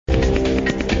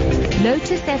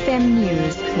Lotus FM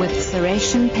News with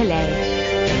Sureshan Pillay.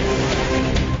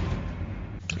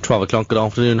 12 o'clock, good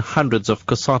afternoon. Hundreds of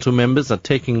COSATU members are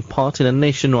taking part in a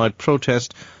nationwide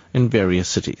protest in various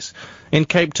cities. In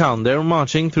Cape Town, they're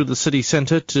marching through the city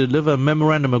centre to deliver a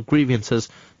memorandum of grievances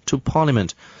to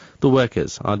Parliament. The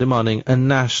workers are demanding a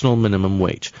national minimum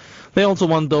wage. They also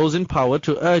want those in power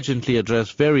to urgently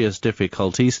address various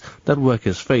difficulties that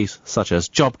workers face, such as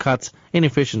job cuts,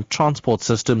 inefficient transport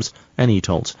systems and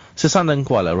e-tolls. Sisanda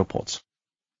Nkwala reports.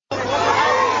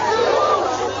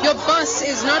 Your boss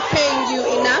is not paying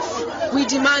you enough. We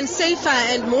demand safer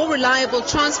and more reliable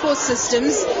transport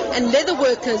systems and leather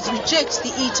workers reject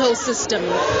the e-toll system.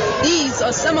 These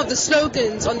are some of the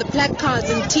slogans on the placards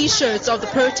and t-shirts of the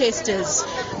protesters.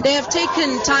 They have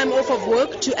taken time off of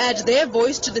work to add their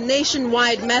voice to the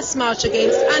nationwide mass march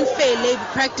against unfair labor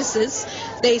practices.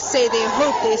 They say they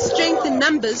hope their strength in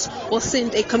numbers will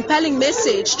send a compelling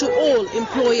message to all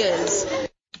employers.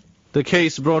 The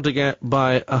case brought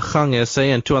by Agang SA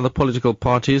and two other political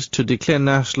parties to declare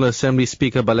National Assembly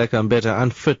Speaker Baleka Mbete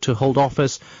unfit to hold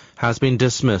office has been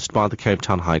dismissed by the Cape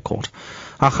Town High Court.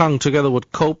 Agang, together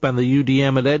with COPE and the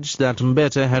UDM, alleged that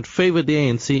Mbete had favoured the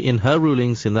ANC in her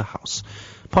rulings in the House.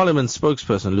 Parliament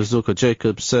spokesperson Luzuko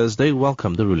Jacobs says they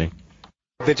welcome the ruling.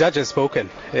 The judge has spoken,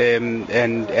 and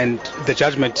the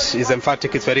judgment is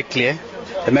emphatic. It's very clear.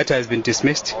 The matter has been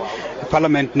dismissed.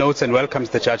 Parliament notes and welcomes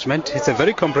the judgment. It's a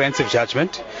very comprehensive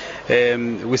judgment.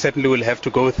 We certainly will have to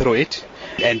go through it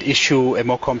and issue a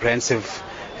more comprehensive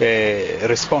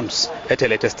response at a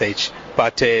later stage.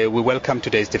 But we welcome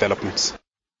today's developments.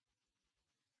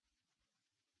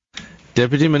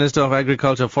 Deputy Minister of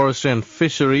Agriculture, Forestry and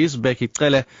Fisheries, Becky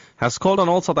Cele, has called on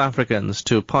all South Africans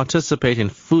to participate in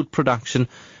food production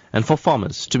and for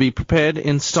farmers to be prepared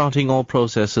in starting all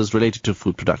processes related to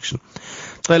food production.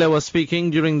 Cele was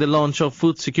speaking during the launch of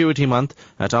Food Security Month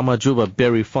at Amajuba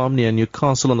Berry Farm near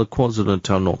Newcastle on the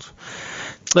KwaZulu-Natal North.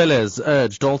 Cele has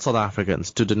urged all South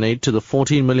Africans to donate to the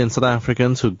 14 million South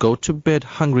Africans who go to bed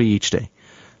hungry each day.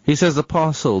 He says the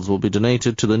parcels will be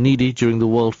donated to the needy during the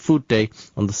World Food Day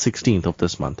on the 16th of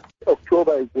this month.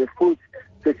 October is the Food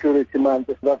Security Month.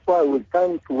 That's why we're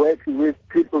trying to work with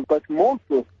people, but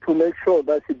mostly to make sure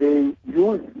that they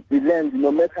use the land,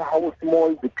 no matter how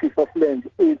small the piece of land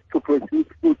is, to produce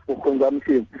food for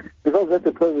consumption. Because at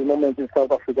the present moment in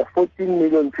South Africa, 14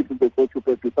 million people that go to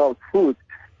bed without food.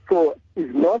 So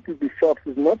it's not the shops,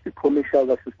 it's not the commercial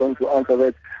that is going to answer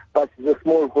that, but the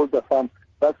smallholder farm.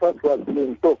 That's what we are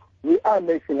doing. So we are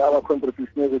making our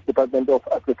contribution as the Department of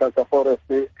Agriculture,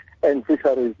 Forestry and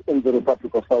Fisheries in the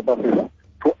Republic of South Africa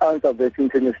to answer that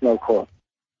international call.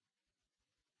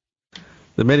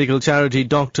 The medical charity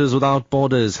Doctors Without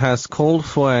Borders has called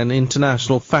for an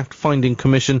international fact-finding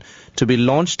commission to be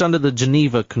launched under the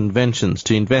Geneva Conventions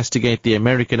to investigate the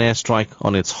American airstrike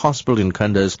on its hospital in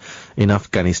Kunduz in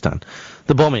Afghanistan.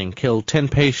 The bombing killed 10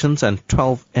 patients and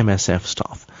 12 MSF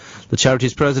staff. The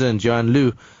charity's president, Joanne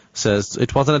Liu, says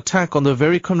it was an attack on the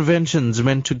very conventions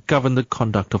meant to govern the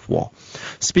conduct of war.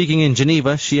 Speaking in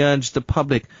Geneva, she urged the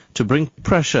public to bring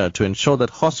pressure to ensure that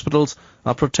hospitals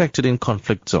are protected in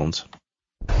conflict zones.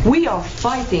 We are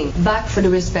fighting back for the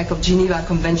respect of Geneva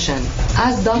Convention.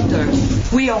 As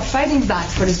doctors, we are fighting back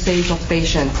for the safety of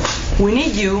patients. We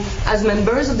need you, as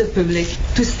members of the public,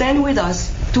 to stand with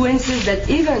us to insist that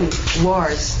even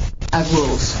wars have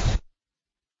rules.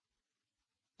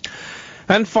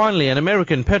 And finally, an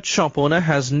American pet shop owner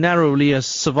has narrowly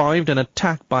survived an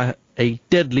attack by a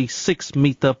deadly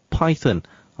 6-meter python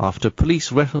after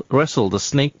police wrestled the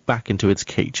snake back into its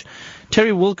cage.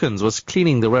 Terry Wilkins was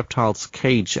cleaning the reptile's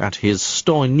cage at his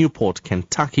store in Newport,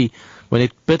 Kentucky, when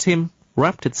it bit him,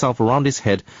 wrapped itself around his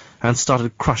head, and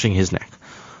started crushing his neck.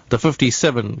 The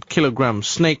 57-kilogram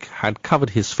snake had covered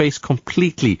his face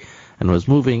completely and was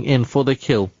moving in for the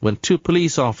kill when 2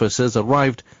 police officers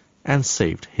arrived and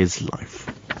saved his life.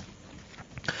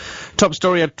 Top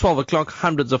story at 12 o'clock.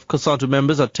 Hundreds of COSATU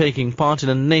members are taking part in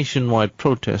a nationwide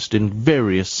protest in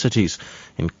various cities.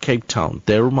 In Cape Town,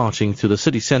 they're marching through the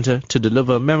city centre to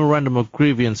deliver a memorandum of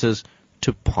grievances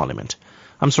to Parliament.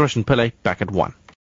 I'm Sureshan Pillay, back at 1.